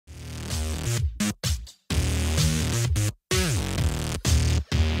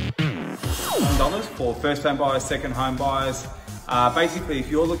$1,000 for first home buyers, second home buyers. Basically, if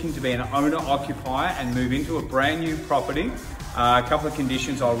you're looking to be an owner-occupier and move into a brand new property, a couple of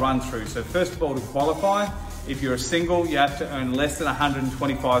conditions I'll run through. So first of all, to qualify, if you're a single, you have to earn less than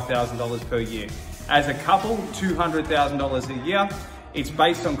 $125,000 per year. As a couple, $200,000 a year. It's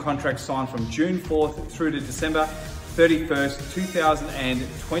based on contracts signed from June 4th through to December 31st,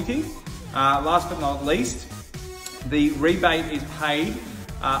 2020. Last but not least, the rebate is paid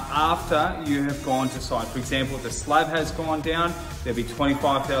after you have gone to site. For example, if the slab has gone down, there'll be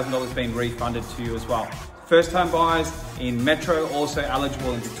 $25,000 being refunded to you as well. First home buyers in Metro also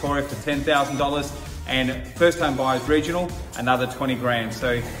eligible in Victoria for $10,000, and first home buyers regional, another 20 grand.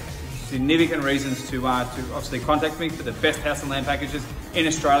 So significant reasons to obviously contact me for the best house and land packages in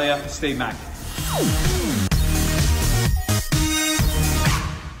Australia. Steve Mack.